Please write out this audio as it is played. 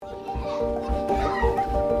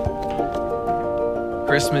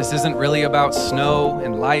Christmas isn't really about snow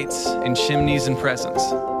and lights and chimneys and presents.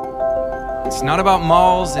 It's not about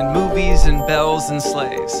malls and movies and bells and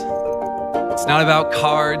sleighs. It's not about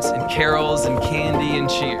cards and carols and candy and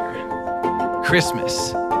cheer. Christmas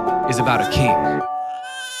is about a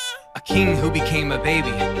king who became a baby,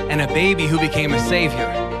 and a baby who became a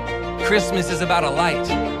savior. Christmas is about a light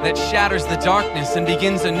that shatters the darkness and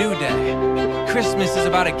begins a new day. Christmas is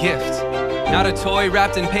about a gift, not a toy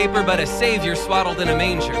wrapped in paper, but a savior swaddled in a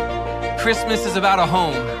manger. Christmas is about a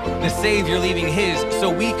home, the savior leaving his so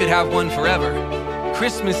we could have one forever.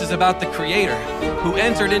 Christmas is about the creator who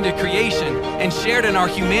entered into creation and shared in our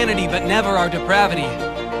humanity but never our depravity.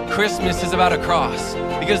 Christmas is about a cross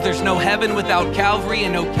because there's no heaven without Calvary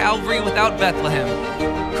and no Calvary without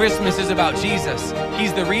Bethlehem. Christmas is about Jesus.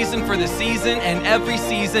 He's the reason for the season and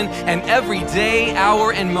every day,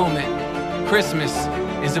 hour, and moment. Christmas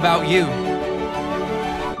is about you.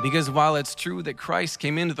 Because while it's true that Christ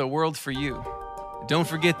came into the world for you, don't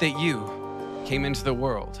forget that you came into the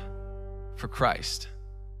world for Christ.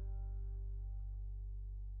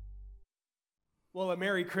 Well, a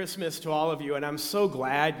Merry Christmas to all of you, and I'm so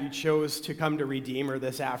glad you chose to come to Redeemer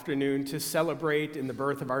this afternoon to celebrate in the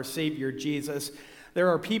birth of our Savior, Jesus. There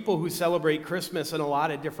are people who celebrate Christmas in a lot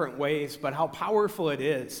of different ways, but how powerful it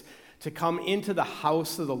is to come into the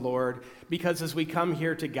house of the Lord, because as we come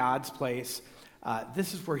here to God's place,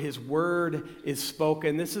 this is where His word is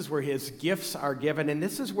spoken, this is where His gifts are given, and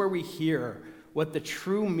this is where we hear what the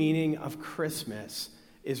true meaning of Christmas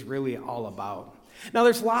is really all about. Now,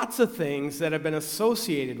 there's lots of things that have been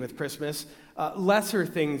associated with Christmas, lesser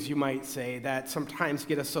things you might say that sometimes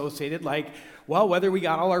get associated, like, well, whether we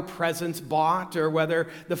got all our presents bought or whether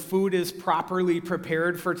the food is properly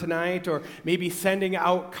prepared for tonight, or maybe sending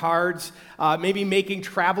out cards, maybe making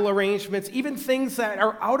travel arrangements, even things that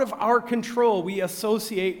are out of our control we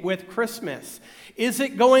associate with Christmas. Is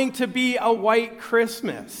it going to be a white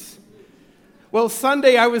Christmas? Well,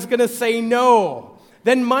 Sunday I was going to say no.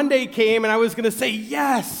 Then Monday came and I was going to say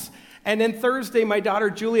yes. And then Thursday, my daughter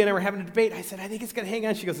Julie and I were having a debate. I said, I think it's going to hang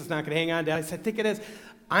on. She goes, it's not going to hang on, Dad. I said, I think it is.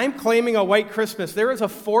 I'm claiming a white Christmas. There is a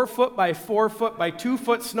 4 foot by 4 foot by 2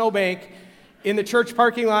 foot snowbank in the church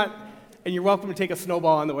parking lot, and you're welcome to take a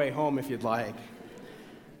snowball on the way home if you'd like.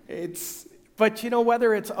 But you know,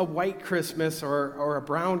 whether it's a white Christmas or a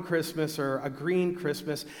brown Christmas or a green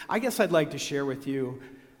Christmas, I guess I'd like to share with you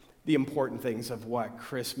the important things of what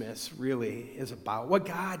Christmas really is about, what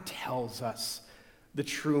God tells us the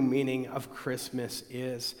true meaning of Christmas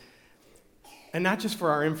is. And not just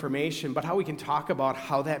for our information, but how we can talk about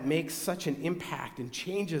how that makes such an impact and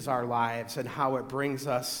changes our lives and how it brings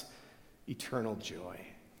us eternal joy.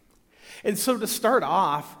 And so to start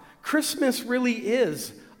off, Christmas really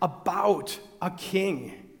is about a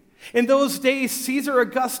king. In those days, Caesar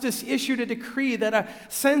Augustus issued a decree that a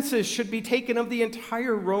census should be taken of the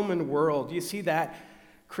entire Roman world. You see that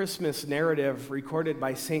Christmas narrative recorded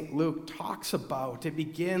by St. Luke it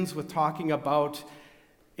begins with talking about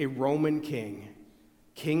a Roman king,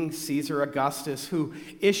 King Caesar Augustus, who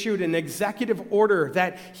issued an executive order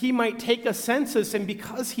that he might take a census, and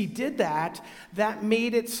because he did that, that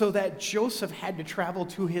made it so that Joseph had to travel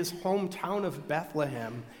to his hometown of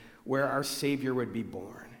Bethlehem, where our Savior would be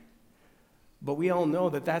born. But we all know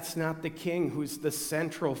that that's not the king who's the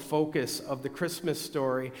central focus of the Christmas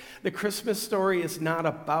story. The Christmas story is not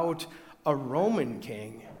about a Roman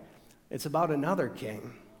king. It's about another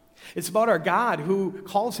king. It's about our God who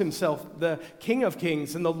calls himself the King of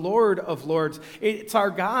Kings and the Lord of Lords. It's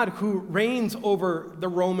our God who reigns over the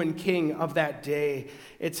Roman king of that day.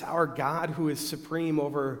 It's our God who is supreme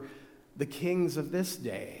over the kings of this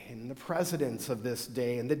day and the presidents of this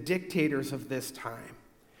day and the dictators of this time.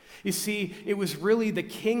 You see, it was really the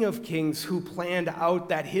King of Kings who planned out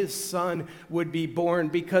that his son would be born,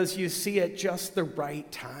 because you see, at just the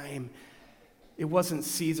right time, it wasn't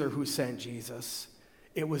Caesar who sent Jesus.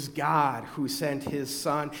 It was God who sent his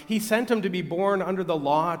son. He sent him to be born under the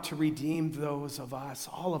law to redeem those of us,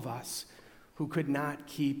 all of us, who could not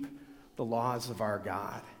keep the laws of our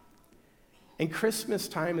God. And Christmas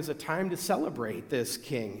time is a time to celebrate this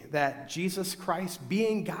king, that Jesus Christ,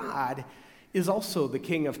 being God, is also the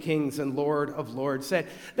King of Kings and Lord of Lords,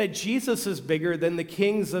 that Jesus is bigger than the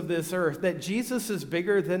kings of this earth, that Jesus is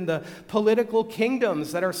bigger than the political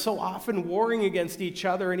kingdoms that are so often warring against each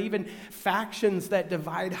other, and even factions that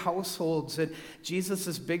divide households, and Jesus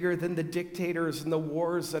is bigger than the dictators and the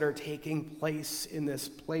wars that are taking place in this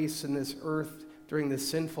earth during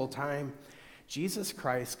this sinful time. Jesus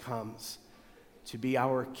Christ comes to be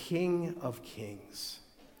our King of Kings,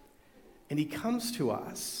 and he comes to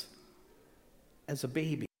us as a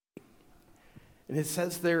baby. And it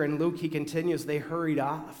says there in Luke, he continues, they hurried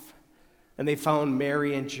off, and they found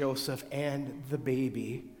Mary and Joseph and the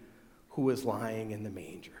baby who was lying in the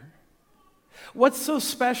manger. What's so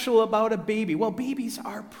special about a baby? Well, babies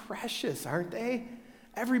are precious, aren't they?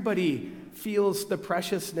 Everybody feels the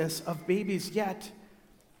preciousness of babies, yet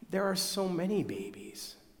there are so many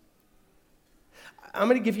babies. I'm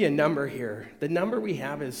going to give you a number here. The number we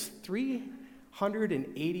have is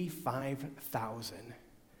 385,000.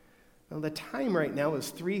 Now, the time right now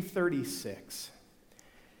is 3:36.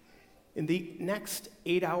 In the next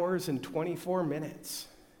 8 hours and 24 minutes,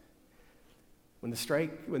 when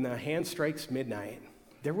the hand strikes midnight,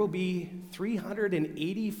 there will be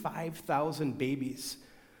 385,000 babies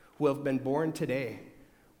who have been born today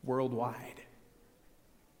worldwide.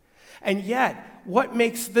 And yet, what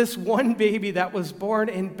makes this one baby that was born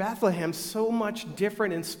in Bethlehem so much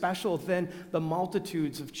different and special than the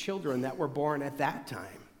multitudes of children that were born at that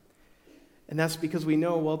time? And that's because we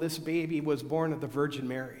know, well, this baby was born of the Virgin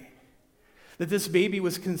Mary. That this baby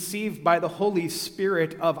was conceived by the Holy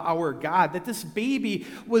Spirit of our God. That this baby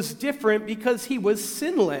was different because he was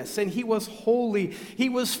sinless and he was holy. He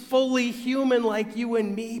was fully human like you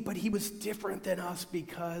and me, but he was different than us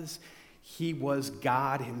because he was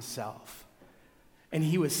God himself. And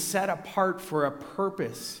he was set apart for a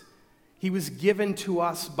purpose. He was given to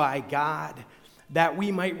us by God that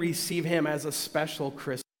we might receive him as a special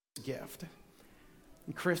Christmas gift.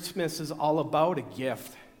 And Christmas is all about a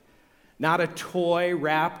gift. Not a toy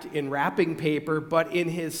wrapped in wrapping paper, but in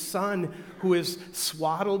his son who is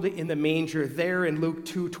swaddled in the manger. There in Luke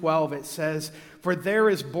 2:12 it says, "For there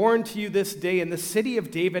is born to you this day in the city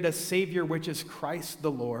of David a Savior, which is Christ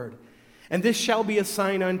the Lord. And this shall be a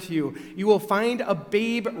sign unto you. You will find a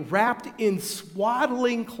babe wrapped in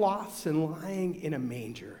swaddling cloths and lying in a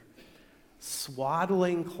manger."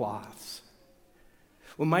 Swaddling cloths.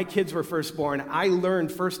 When my kids were first born, I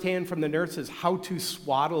learned firsthand from the nurses how to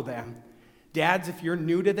swaddle them. Dads, if you're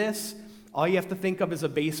new to this, all you have to think of is a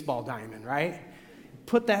baseball diamond, right?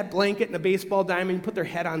 Put that blanket in a baseball diamond, you put their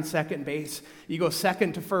head on second base. You go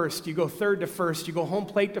second to first, you go third to first, you go home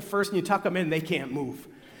plate to first, and you tuck them in, they can't move.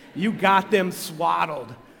 You got them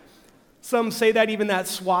swaddled. Some say that even that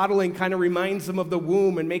swaddling kind of reminds them of the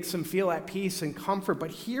womb and makes them feel at peace and comfort.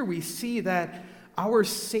 But here we see that our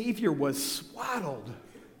Savior was swaddled.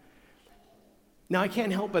 Now, I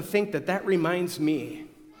can't help but think that that reminds me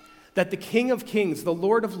that the King of Kings, the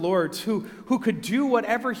Lord of Lords, who could do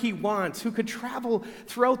whatever he wants, who could travel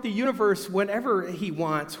throughout the universe whenever he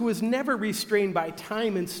wants, who is never restrained by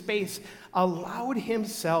time and space, allowed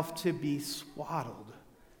himself to be swaddled.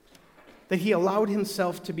 That he allowed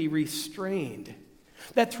himself to be restrained.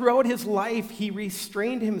 That throughout his life, he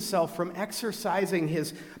restrained himself from exercising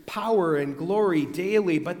his power and glory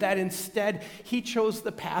daily, but that instead he chose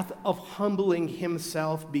the path of humbling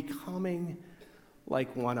himself, becoming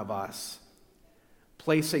like one of us,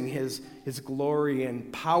 placing his glory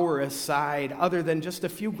and power aside, other than just a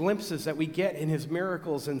few glimpses that we get in his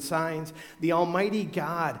miracles and signs. The Almighty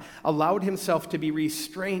God allowed himself to be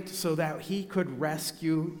restrained so that he could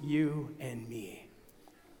rescue you and me.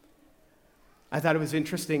 I thought it was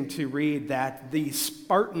interesting to read that the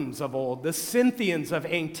Spartans of old, the Scythians of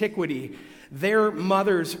antiquity, their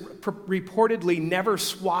mothers reportedly never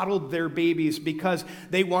swaddled their babies because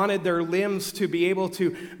they wanted their limbs to be able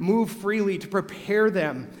to move freely to prepare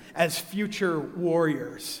them as future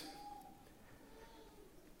warriors.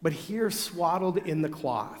 But here, swaddled in the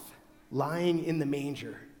cloth, lying in the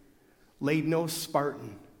manger, laid no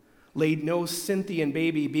Spartan, laid no Scythian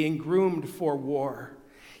baby being groomed for war.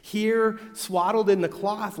 Here, swaddled in the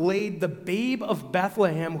cloth, laid the babe of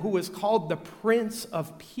Bethlehem, who was called the Prince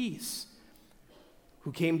of Peace,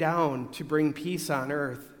 who came down to bring peace on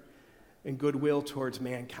earth and goodwill towards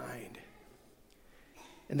mankind.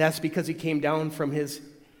 And that's because he came down from his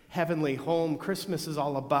heavenly home. Christmas is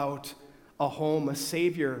all about a home, a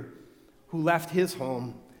Savior who left his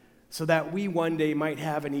home so that we one day might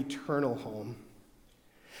have an eternal home.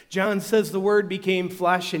 John says the Word became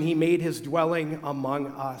flesh and he made his dwelling among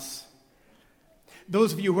us.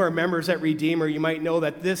 Those of you who are members at Redeemer, you might know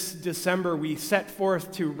that this December we set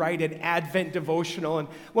forth to write an Advent devotional. And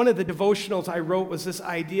one of the devotionals I wrote was this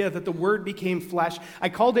idea that the Word became flesh. I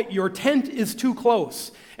called it "Your Tent is Too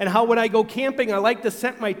Close." And how when I go camping, I like to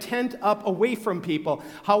set my tent up away from people.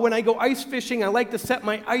 How when I go ice fishing, I like to set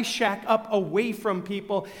my ice shack up away from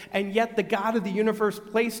people. And yet the God of the universe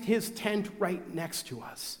placed his tent right next to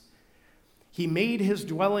us. He made his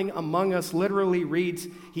dwelling among us, literally reads,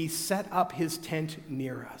 he set up his tent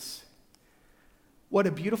near us. What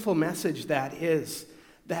a beautiful message that is,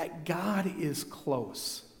 that God is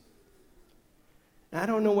close. And I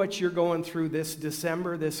don't know what you're going through this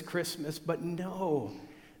December, this Christmas, but know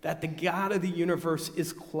that the God of the universe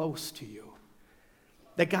is close to you.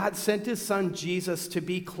 That God sent his son Jesus to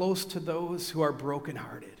be close to those who are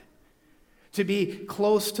brokenhearted, to be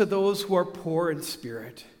close to those who are poor in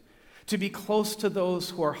spirit, to be close to those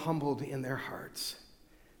who are humbled in their hearts.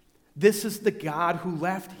 This is the God who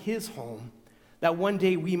left his home that one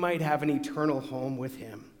day we might have an eternal home with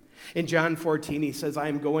him. In John 14, he says, I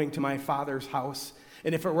am going to my Father's house,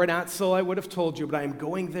 and if it were not so, I would have told you, but I am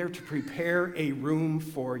going there to prepare a room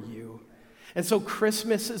for you. And so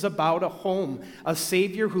Christmas is about a home, a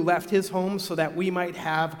Savior who left his home so that we might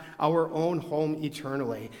have our own home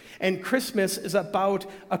eternally. And Christmas is about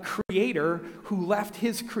a Creator who left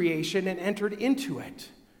his creation and entered into it.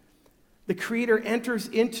 The Creator enters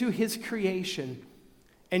into his creation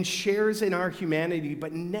and shares in our humanity,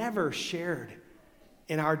 but never shared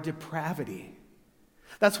in our depravity.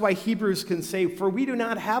 That's why Hebrews can say, for we do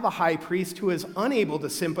not have a high priest who is unable to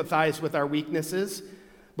sympathize with our weaknesses,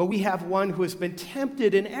 but we have one who has been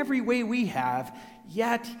tempted in every way we have,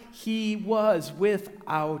 yet he was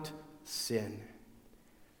without sin.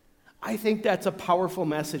 I think that's a powerful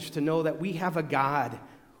message to know that we have a God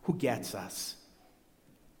who gets us.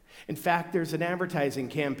 In fact, there's an advertising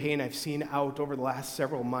campaign I've seen out over the last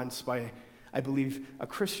several months by, I believe, a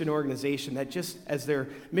Christian organization that just as their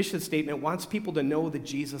mission statement wants people to know the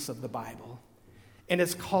Jesus of the Bible. And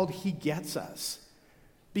it's called He Gets Us.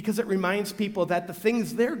 Because it reminds people that the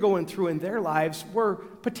things they're going through in their lives were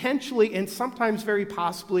potentially and sometimes very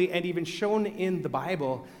possibly and even shown in the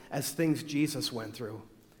Bible as things Jesus went through.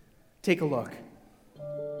 Take a look.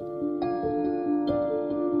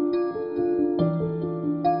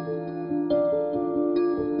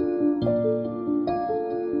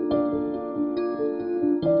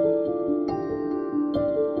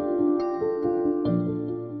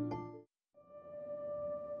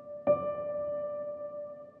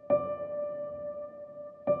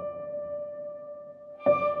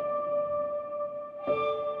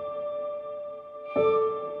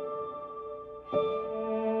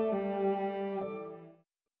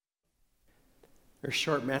 They're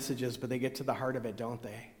short messages, but they get to the heart of it, don't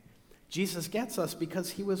they? Jesus gets us because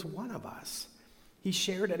he was one of us. He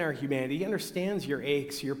shared in our humanity. He understands your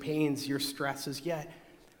aches, your pains, your stresses, yet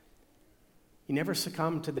he never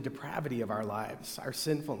succumbed to the depravity of our lives, our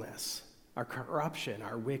sinfulness, our corruption,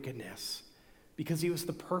 our wickedness, because he was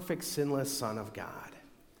the perfect, sinless Son of God.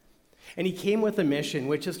 And he came with a mission,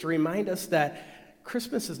 which is to remind us that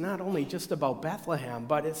Christmas is not only just about Bethlehem,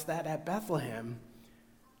 but it's that at Bethlehem,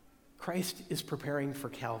 Christ is preparing for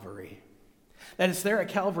Calvary. That it's there at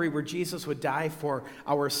Calvary where Jesus would die for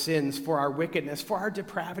our sins, for our wickedness, for our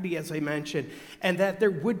depravity, as I mentioned, and that there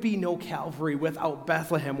would be no Calvary without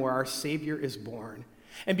Bethlehem where our Savior is born.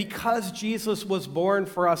 And because Jesus was born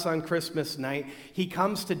for us on Christmas night, he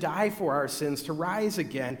comes to die for our sins, to rise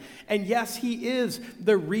again. And yes, he is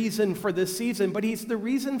the reason for this season, but he's the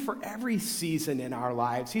reason for every season in our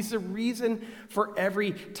lives. He's the reason for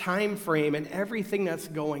every time frame and everything that's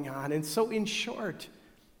going on. And so in short,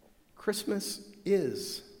 Christmas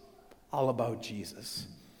is all about Jesus.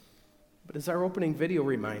 But as our opening video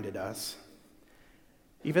reminded us,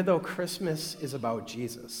 even though Christmas is about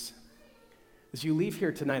Jesus, as you leave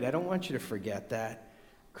here tonight, I don't want you to forget that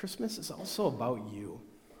Christmas is also about you.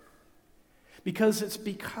 Because it's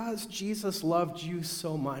because Jesus loved you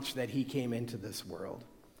so much that he came into this world.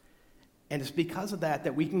 And it's because of that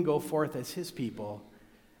that we can go forth as his people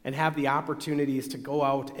and have the opportunities to go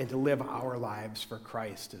out and to live our lives for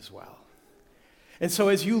Christ as well. And so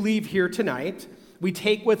as you leave here tonight, we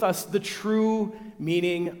take with us the true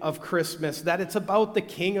meaning of Christmas, that it's about the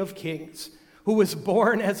King of Kings, who was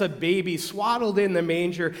born as a baby, swaddled in the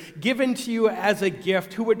manger, given to you as a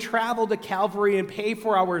gift, who would travel to Calvary and pay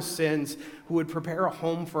for our sins, who would prepare a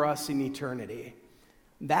home for us in eternity.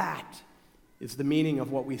 That is the meaning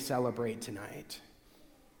of what we celebrate tonight.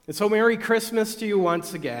 And so Merry Christmas to you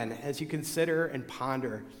once again as you consider and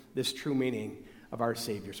ponder this true meaning of our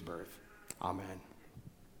Savior's birth. Amen.